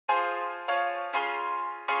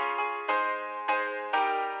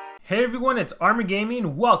Hey everyone, it's Armor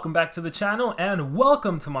Gaming. Welcome back to the channel and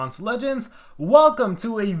welcome to Monster Legends. Welcome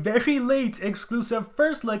to a very late exclusive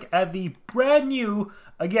first look at the brand new,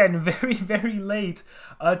 again very late,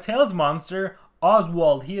 Tails monster,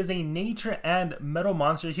 Oswald. He is a nature and metal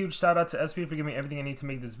monster. Huge shout out to SP for giving me everything I need to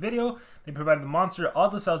make this video. They provided the monster. All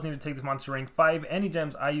the cells need to take this monster to rank 5. Any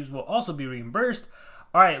gems I use will also be reimbursed.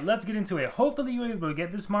 Alright, let's get into it. Hopefully you're able to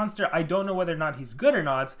get this monster. I don't know whether or not he's good or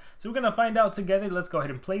not, so we're going to find out together. Let's go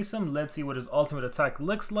ahead and place him. Let's see what his ultimate attack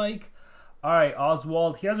looks like. Alright,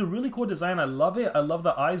 Oswald. He has a really cool design. I love it. I love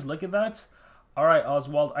the eyes. Look at that. Alright,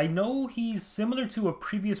 Oswald. I know he's similar to a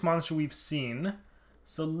previous monster we've seen,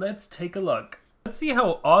 so let's take a look. Let's see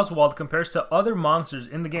how Oswald compares to other monsters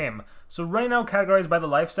in the game. So right now, categorized by the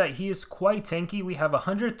life stat, he is quite tanky. We have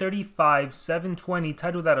 135, 720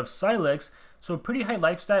 tied with that of Silex. So a pretty high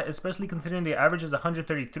life stat, especially considering the average is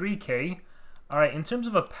 133k. Alright, in terms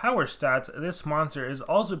of a power stat, this monster is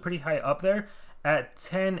also pretty high up there at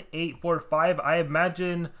 10,845. I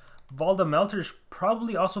imagine Melter's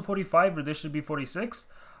probably also 45, or this should be 46.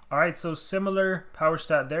 Alright, so similar power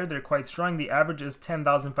stat there. They're quite strong. The average is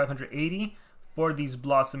 10,580 for these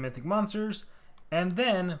Blossom Mythic monsters. And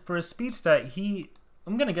then for a speed stat,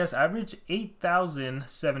 I'm going to guess average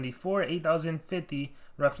 8,074, 8,050,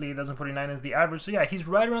 roughly 8,049 is the average. So yeah, he's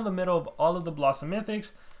right around the middle of all of the Blossom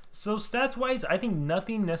Mythics. So stats wise, I think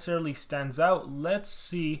nothing necessarily stands out. Let's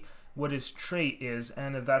see what his trait is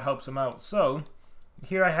and if that helps him out. So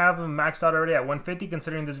here I have him maxed out already at 150.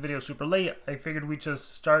 Considering this video is super late, I figured we'd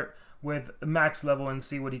just start with max level and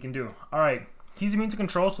see what he can do. Alright, he's immune to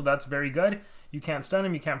control, so that's very good. You can't stun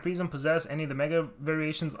him, you can't freeze him, possess any of the mega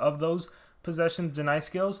variations of those possessions, deny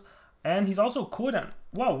skills, and he's also cooldown.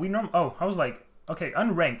 Whoa, I was like, okay,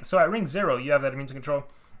 unranked. So at rank 0, you have that immune to control.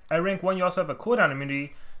 At rank 1, you also have a cooldown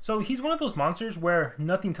immunity. So he's one of those monsters where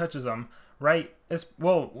nothing touches him, right?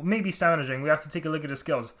 Well, maybe stamina drain. We have to take a look at his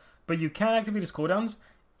skills, but you can't activate his cooldowns,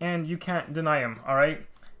 and you can't deny him. All right.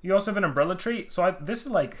 You also have an umbrella trait. So this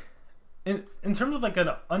is like, in terms of like an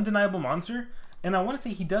undeniable monster, and I want to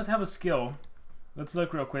say he does have a skill. Let's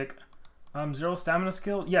look real quick. 0 stamina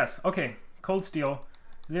skill. Yes. Okay. Cold Steel.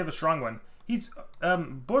 Does he have a strong one? He's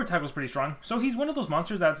Board Tackle's pretty strong. So he's one of those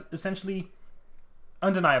monsters that's essentially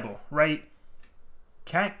undeniable, right?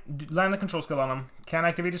 Can't land a control skill on him. Can't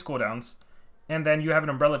activate his cooldowns. And then you have an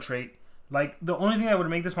umbrella trait. Like, the only thing that would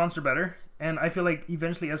make this monster better, and I feel like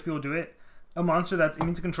eventually SP will do it, a monster that's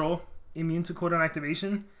immune to control, immune to cooldown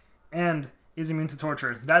activation, and is immune to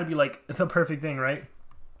torture. That'd be like the perfect thing, right?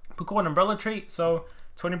 But cool, an umbrella trait, so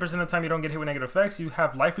 20% of the time you don't get hit with negative effects. You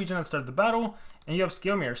have life regen at the start of the battle, and you have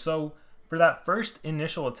skill mirror. So for that first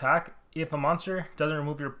initial attack, if a monster doesn't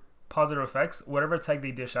remove your positive effects, whatever attack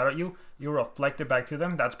they dish out at you, you'll reflect it back to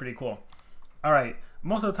them. That's pretty cool. Alright,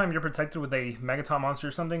 most of the time you're protected with a Megaton monster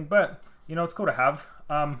or something, but you know, it's cool to have,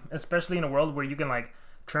 especially in a world where you can like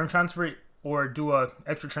turn transfer or do a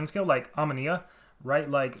extra turn skill like Amania, right?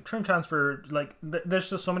 Like turn transfer, like there's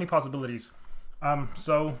just so many possibilities.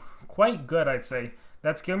 So quite good, I'd say.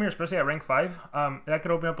 That skill mirror, especially at rank 5, that could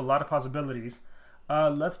open up a lot of possibilities.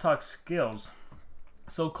 Let's talk skills.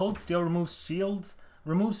 So Cold Steel removes shield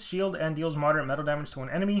and deals moderate metal damage to one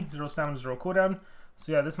enemy. 0 stamina, 0 cooldown.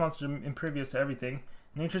 So yeah, this monster is impervious to everything.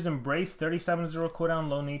 Nature's Embrace, 30 stamina, 0 cooldown,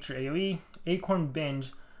 low nature AoE. Acorn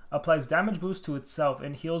Binge applies damage boost to itself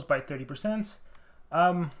and heals by 30%.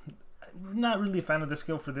 Not really a fan of this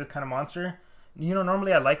skill for this kind of monster. You know,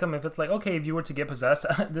 normally I like them if it's like, okay, if you were to get possessed,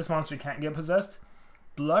 this monster can't get possessed.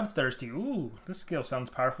 Bloodthirsty. Ooh, this skill sounds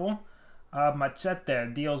powerful.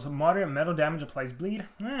 Machete deals moderate metal damage, applies bleed.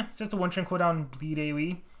 It's just a one-turn cooldown bleed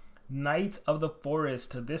AoE. Knight of the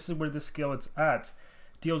Forest. This is where the skill it's at.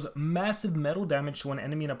 Deals massive metal damage to one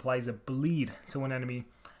enemy and applies a bleed to one enemy.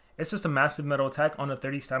 It's just a massive metal attack on a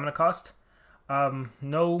 30 stamina cost.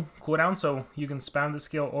 No cooldown, so you can spam the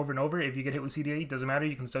skill over and over. If you get hit with CDA, doesn't matter,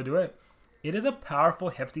 you can still do it. It is a powerful,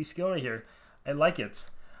 hefty skill right here. I like it.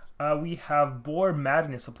 We have Boar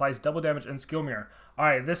Madness, applies double damage and skill mirror.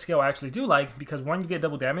 Alright, this skill I actually do like because one, you get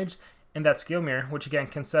double damage, and that skill mirror, which again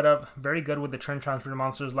can set up very good with the turn transfer to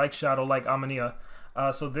monsters like Shadow, like Amania.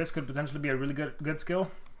 So this could potentially be a really good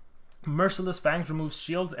skill. Merciless Fangs removes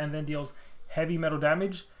shields and then deals heavy metal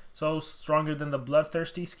damage. So stronger than the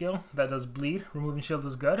Bloodthirsty skill that does bleed. Removing shields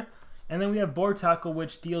is good. And then we have Board Tackle,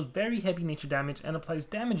 which deals very heavy nature damage and applies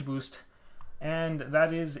damage boost. And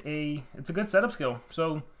that is it's a good setup skill.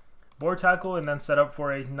 So Board Tackle and then set up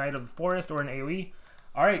for a Knight of the Forest or an AoE.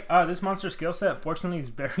 Alright, this monster skill set fortunately is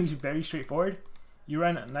very straightforward. You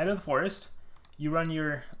run Knight of the Forest, you run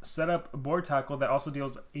your setup Board Tackle that also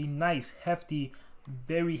deals a nice, hefty,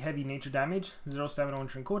 very heavy nature damage, 0 stamina, 1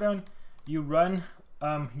 turn cooldown. You run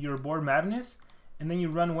your Boar Madness, and then you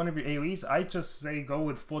run one of your AoEs. I just say go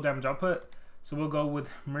with full damage output. So we'll go with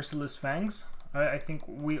Merciless Fangs. I think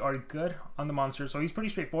we are good on the monster. So he's pretty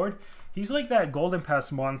straightforward. He's like that Golden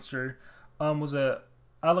Pass monster. Was a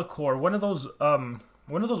Alacor, one of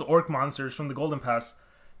those orc monsters from the Golden Pass.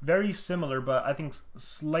 Very similar, but I think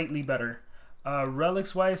slightly better.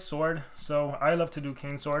 Relics wise, sword. So I love to do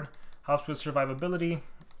Cane Sword. Helps with survivability.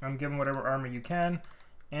 Give him whatever armor you can.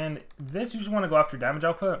 And this, you just want to go after damage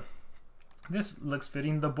output. This looks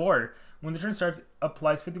fitting. The Boar, when the turn starts,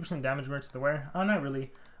 applies 50% damage merch to the wearer. Oh, not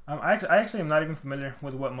really. I actually am not even familiar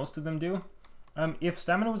with what most of them do. If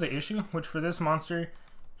stamina was an issue, which for this monster,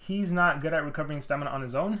 he's not good at recovering stamina on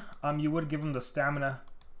his own, you would give him the stamina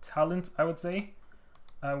talent, I would say.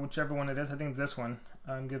 Whichever one it is. I think it's this one.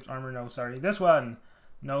 Gives armor. No, sorry. This one.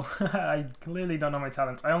 No, I clearly don't know my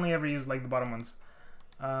talents. I only ever use like the bottom ones.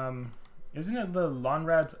 Isn't it the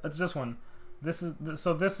Lonrad? It's this one. This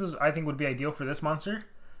is I think would be ideal for this monster,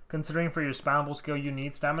 considering for your spammable skill you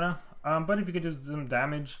need stamina. But if you could do some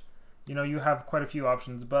damage, you know, you have quite a few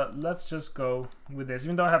options. But let's just go with this,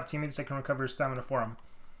 even though I have teammates that can recover stamina for him.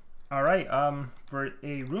 All right. For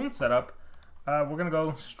a rune setup, we're gonna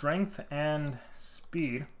go strength and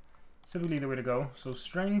speed. Typically the way to go. So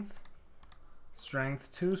strength,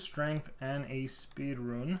 2 strength, and a speed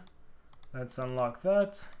rune. Let's unlock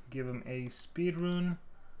that. Give him a speed rune.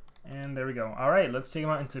 And there we go. Alright, let's take him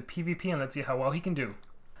out into PvP and let's see how well he can do.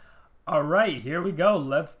 Alright, here we go.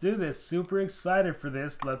 Let's do this. Super excited for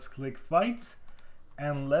this. Let's click fight.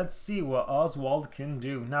 And let's see what Oswald can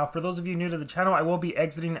do. Now, for those of you new to the channel, I will be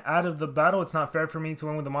exiting out of the battle. It's not fair for me to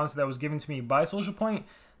win with the monster that was given to me by Social Point.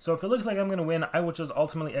 So if it looks like I'm going to win, I will just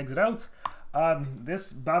ultimately exit out.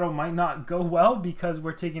 This battle might not go well because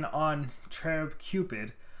we're taking on Cherub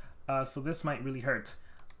Cupid. So this might really hurt.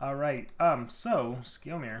 Alright, so,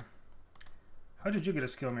 Skillmere. How did you get a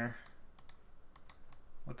Skillmere?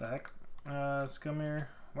 What the heck? Skillmere.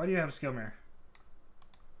 Why do you have Skillmere?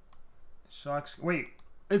 Shocks. Wait,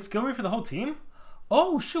 it's Skillmere for the whole team?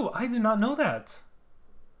 Oh, shoot, I did not know that.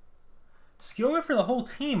 Skillmere for the whole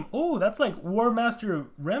team. Oh, that's like War Master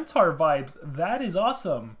Remtar vibes. That is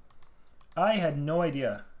awesome. I had no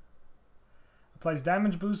idea. Applies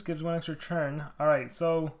damage boost, gives 1 extra turn. Alright,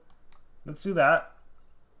 so let's do that.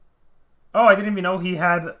 Oh, I didn't even know he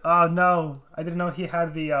had, oh no. I didn't know he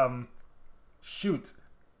had the, shoot.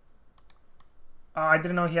 I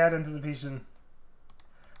didn't know he had anticipation.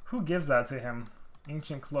 Who gives that to him?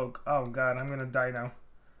 Ancient Cloak. Oh god, I'm gonna die now.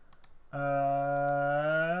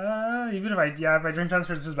 Even if I drink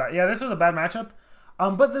transfer, this is bad. Yeah, this was a bad matchup.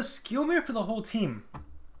 But the Skillmere for the whole team.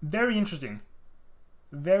 Very interesting.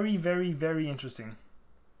 Very, very, very interesting.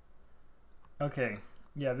 Okay.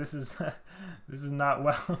 Yeah, this is this is not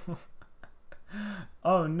well.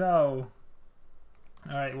 Oh no.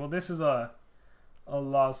 Alright, well this is a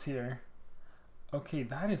loss here. Okay,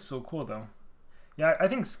 that is so cool though. Yeah, I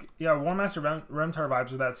think, yeah, War Master Remtar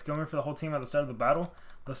vibes with that Skillmere for the whole team at the start of the battle.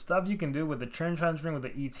 The stuff you can do with the turn transferring, with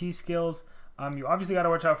the ET skills. You obviously got to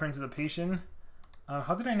watch out for anticipation.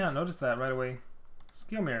 How did I not notice that right away?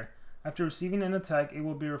 Skillmere. After receiving an attack, it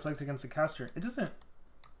will be reflected against the caster. It doesn't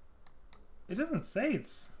say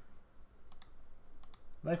it's...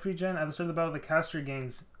 Life regen at the start of the battle, the caster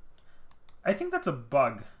gains. I think that's a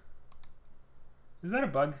bug. Is that a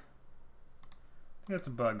bug? I think that's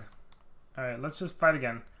a bug. Alright, let's just fight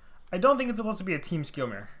again. I don't think it's supposed to be a team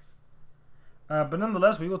Skillmere. But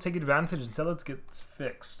nonetheless, we will take advantage until it gets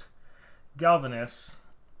fixed. Galvanus.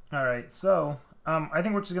 Alright, so I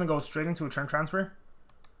think we're just going to go straight into a turn transfer.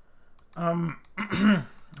 How do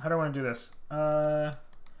I want to do this?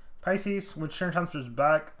 Pisces, which turn transfers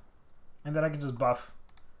back. And then I can just buff.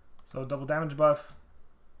 So double damage buff.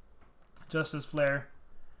 Justice Flare.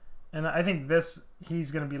 And I think this,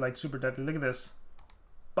 he's going to be like super deadly. Look at this.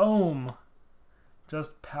 Boom!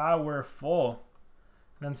 Just powerful.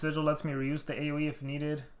 And then Sigil lets me reuse the AoE if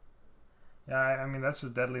needed. Yeah, I mean, that's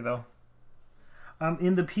just deadly though.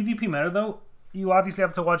 In the PvP meta though, you obviously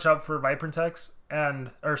have to watch out for Serpentex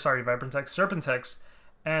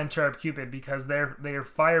and Cherub Cupid because they're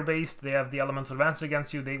fire based. They have the elemental advantage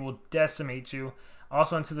against you. They will decimate you.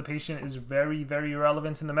 Also, anticipation is very, very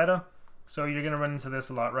relevant in the meta, so you're gonna run into this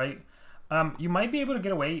a lot, right? You might be able to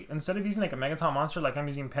get away, instead of using like a Megaton monster like I'm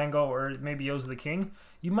using Pango or maybe Yo's the King,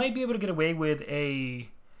 you might be able to get away with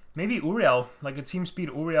maybe Uriel, like a team speed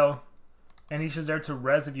Uriel, and he's just there to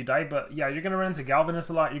res if you die. But yeah, you're gonna run into Galvanus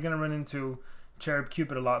a lot. You're gonna run into Cherub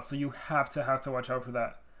Cupid a lot, so you have to watch out for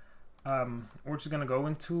that. We're just gonna go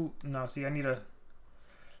into see,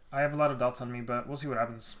 I have a lot of dots on me, but we'll see what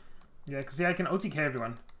happens. Yeah, because see, I can OTK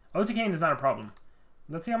everyone. OTKing is not a problem.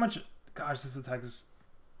 Let's see how much. Gosh, this attack is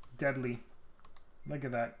deadly. Look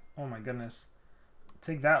at that. Oh my goodness.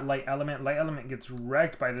 Take that, Light Element. Light Element gets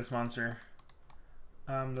wrecked by this monster.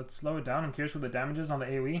 Let's slow it down. I'm curious what the damage is on the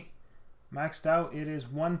AoE. Maxed out, it is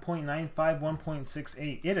 1.95,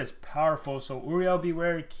 1.68. It is powerful. So Uriel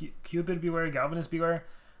beware, Cupid beware, Galvanus beware.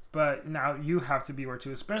 But now you have to beware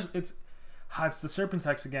too. Especially it's the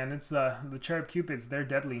Serpentex again. It's the Cherub Cupids. They're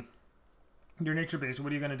deadly. They're nature based.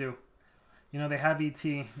 What are you gonna do? You know they have ET.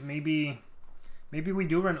 Maybe we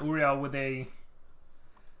do run Uriel with a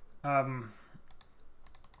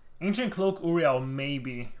Ancient Cloak Uriel. Might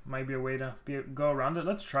be a way to go around it.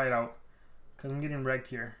 Let's try it out because I'm getting wrecked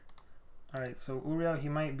here. Alright, so Uriel, he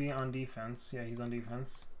might be on defense. Yeah, he's on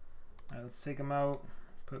defense. Alright, let's take him out.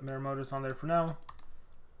 Put Miramotus on there for now.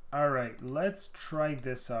 Alright, let's try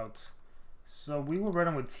this out. So we will run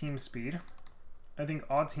him with Team Speed. I think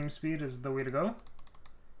odd Team Speed is the way to go.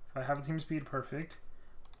 If I have a Team Speed, perfect.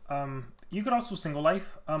 You could also single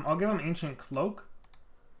life. I'll give him Ancient Cloak.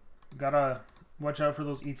 Gotta watch out for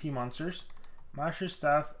those ET monsters. Master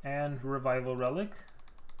Staff and Revival Relic.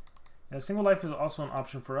 Yeah, single life is also an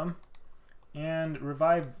option for him. And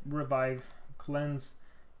revive, cleanse,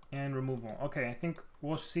 and removal. Okay, I think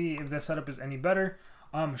we'll see if this setup is any better.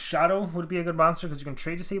 Shadow would be a good monster because you can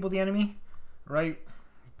trade disable the enemy, right?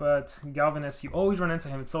 But Galvanus, you always run into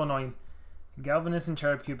him. It's so annoying. Galvanus and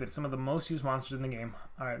Cherub Cupid, some of the most used monsters in the game.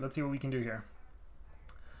 All right, let's see what we can do here.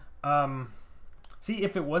 See,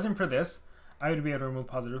 if it wasn't for this, I would be able to remove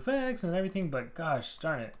positive effects and everything, but gosh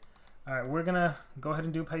darn it. All right, we're gonna go ahead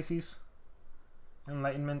and do Pisces.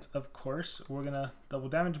 Enlightenment, of course. We're gonna double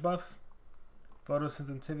damage buff,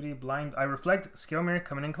 photosensitivity, blind. I reflect, Scale Mirror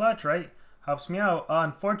coming in clutch, right? Helps me out.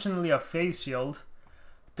 Unfortunately, a phase shield.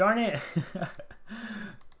 Darn it!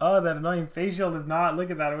 Oh, that annoying phase shield. If not,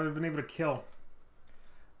 look at that. I would have been able to kill.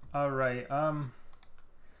 All right.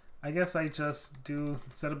 I guess I just do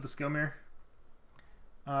set up the Scale Mirror.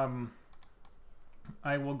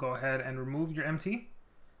 I will go ahead and remove your MT.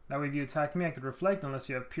 That way, if you attack me, I could reflect, unless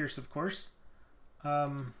you have Pierce, of course.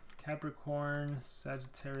 Capricorn,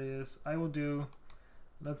 Sagittarius.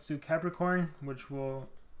 Let's do Capricorn, which will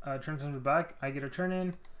turn things back. I get a turn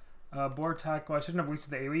in. Board tackle. I shouldn't have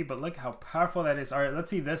wasted the AoE, but look how powerful that is. Alright, let's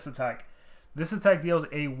see this attack. This attack deals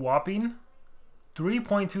a whopping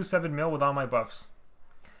 3.27 mil with all my buffs.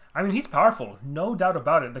 I mean, he's powerful, no doubt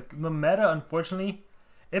about it. The meta, unfortunately,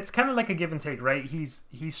 it's kind of like a give and take, right? He's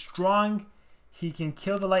strong. He can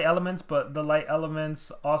kill the light elements, but the light elements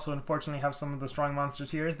also unfortunately have some of the strong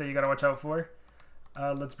monsters here that you gotta watch out for.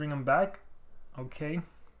 Let's bring him back. Okay.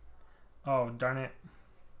 Oh, darn it.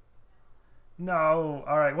 No.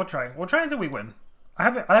 Alright, we'll try. We'll try until we win. I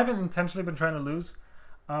haven't intentionally been trying to lose.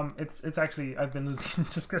 It's actually, I've been losing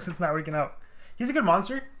just because it's not working out. He's a good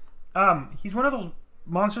monster. He's one of those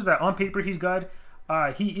monsters that on paper he's good.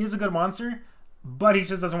 He is a good monster, but he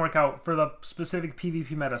just doesn't work out for the specific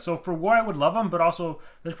PvP meta. So for war, I would love him, but also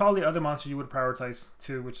there's probably other monsters you would prioritize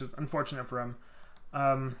too, which is unfortunate for him.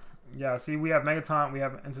 Yeah, see, we have Megaton, we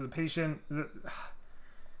have Anticipation.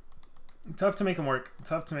 Tough to make him work.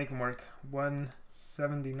 Tough to make him work.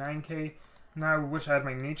 179k. Now I wish I had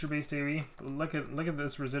my nature-based AoE. But look at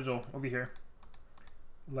this residual over here.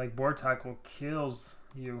 Like board tackle kills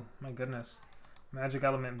you. My goodness. Magic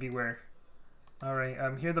element, beware. Alright,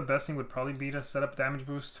 here the best thing would probably be to set up damage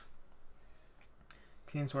boost.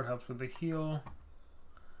 Cane Sword helps with the heal.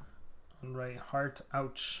 Alright, heart,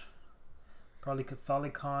 ouch. Probably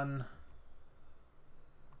Catholicon.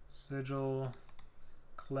 Sigil.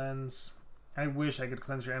 Cleanse. I wish I could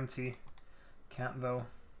cleanse your MT. Can't though.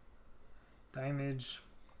 Damage.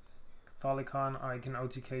 Catholicon. I can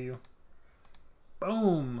OTK you.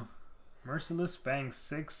 Boom! Merciless Fang,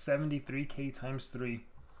 673k times 3.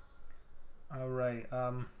 Alright,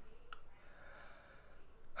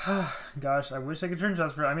 gosh, I wish I could turn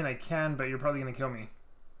Jasper. I mean, I can, but you're probably gonna kill me.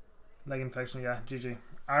 Leg infection, yeah, GG.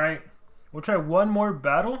 Alright, we'll try one more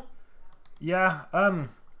battle. Yeah,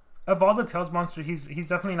 of all the Tails monsters, he's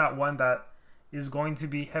definitely not one that is going to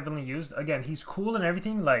be heavily used. Again, he's cool and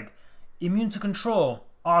everything, like, immune to control,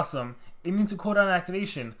 awesome. Immune to cooldown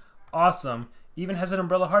activation, awesome. Even has an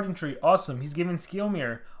Umbrella Hardening tree, awesome. He's given Scale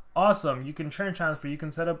Mirror, awesome. You can turn transfer, you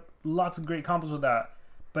can set up lots of great combos with that.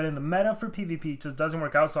 But in the meta for PvP, it just doesn't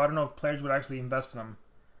work out, so I don't know if players would actually invest in him.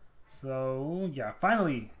 So, yeah,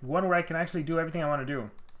 finally, one where I can actually do everything I want to do.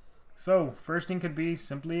 So, first thing could be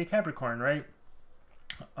simply a Capricorn, right?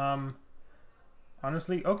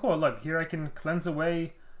 Honestly, oh cool, look, here I can cleanse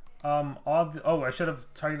away all the, oh, I should have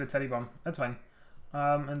targeted Teddy Bomb, that's fine.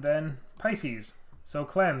 And then Pisces. So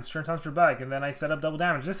cleanse, turn transfer back, and then I set up double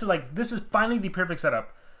damage. This is finally the perfect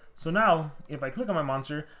setup. So now, if I click on my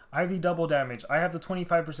monster, I have the double damage, I have the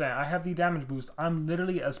 25%, I have the damage boost. I'm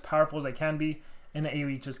literally as powerful as I can be, and the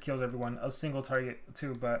AoE just kills everyone. A single target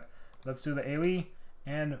too, but let's do the AoE,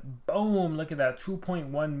 and boom, look at that,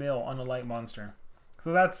 2.1 mil on a light monster.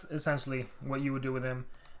 So that's essentially what you would do with him.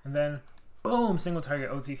 And then, boom, single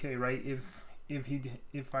target OTK, right?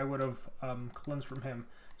 If I would have cleansed from him.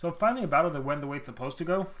 So finally a battle that went the way it's supposed to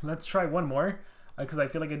go. Let's try one more, because I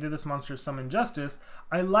feel like I did this monster some injustice.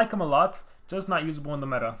 I like him a lot, just not usable in the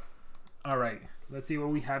meta. Alright, let's see what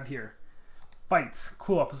we have here. Fight.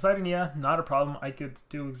 Cool. Poseidonia, not a problem. I could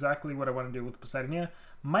do exactly what I want to do with Poseidonia.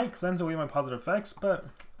 Might cleanse away my positive effects, but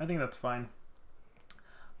I think that's fine.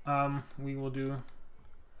 We will do...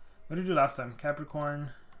 What did we do last time?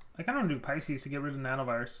 Capricorn. I kind of want to do Pisces to get rid of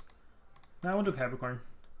Nanovirus. Now we'll do Capricorn.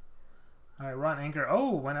 Alright, Rotten Anchor.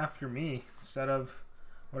 Oh, went after me instead of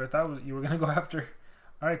what I thought you were going to go after.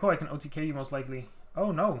 Alright, cool. I can OTK you most likely.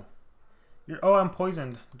 Oh, no. Oh, I'm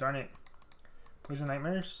poisoned. Darn it. Poison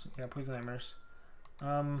Nightmares? Yeah, Poison Nightmares.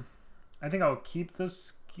 I think I'll keep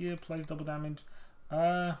this. Applies double damage.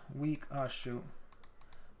 Weak. Oh, shoot.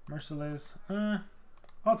 Merciless. I'll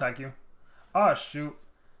attack you. Oh, shoot.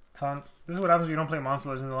 Taunt. This is what happens when you don't play Monster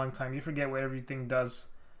Legends in a long time. You forget what everything does.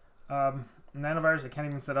 Nanovirus, I can't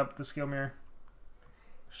even set up the skill mirror.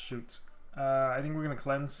 Shoot. I think we're going to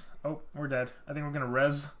cleanse. Oh, we're dead. I think we're going to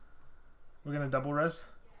res. We're going to double res.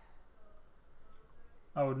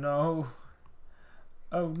 Oh, no.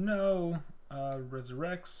 Oh, no.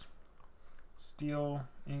 Resurrects. Steel.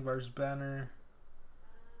 Ingvar's Banner.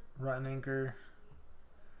 Rotten Anchor.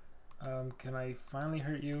 Can I finally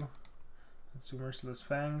hurt you? Let's do Merciless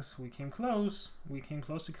Fangs. We came close. We came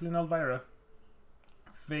close to killing Elvira.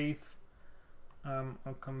 Faith.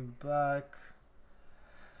 I'll come back.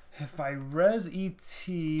 If I res ET,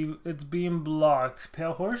 it's being blocked.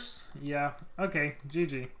 Pale Horse? Yeah. Okay.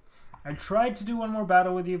 GG. I tried to do one more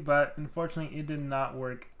battle with you, but unfortunately it did not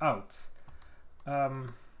work out.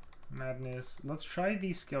 Madness. Let's try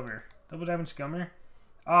the skill mirror. Double damage skill mirror.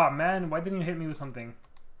 Ah, man. Why didn't you hit me with something?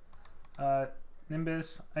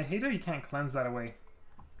 Nimbus. I hate how you can't cleanse that away.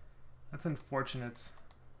 That's unfortunate.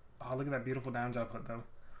 Oh, look at that beautiful damage output, though.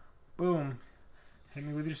 Boom. Hit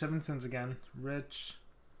me with your 7 sins again. Rich.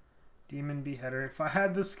 Demon Beheader. If I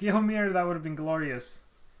had the skill mirror, that would have been glorious.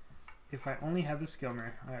 If I only had the skill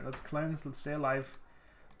mirror. Alright, let's cleanse. Let's stay alive.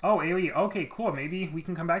 Oh, AoE. Okay, cool. Maybe we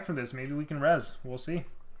can come back from this. Maybe we can res. We'll see.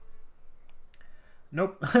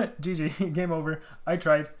 Nope. GG. Game over. I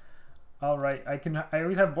tried. Alright, I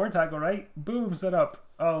always have board tackle, right? Boom, set up.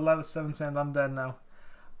 Oh, level 7 sand. I'm dead now.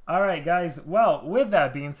 Alright, guys. Well, with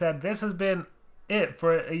that being said, this has been it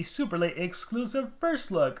for a super late exclusive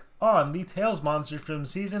first look on the Tails monster from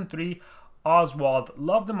Season 3, Oswald.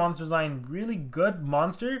 Love the monster design. Really good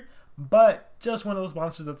monster, but just one of those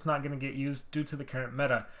monsters that's not going to get used due to the current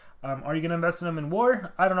meta. Are you going to invest in him in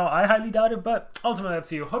war? I don't know. I highly doubt it, but ultimately up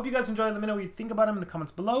to you. Hope you guys enjoyed. Let me know what you think about him in the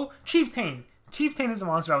comments below. Chieftain. Chieftain is a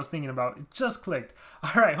monster I was thinking about. It just clicked.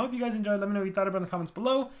 Alright, hope you guys enjoyed. Let me know what you thought about it in the comments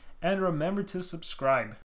below. And remember to subscribe.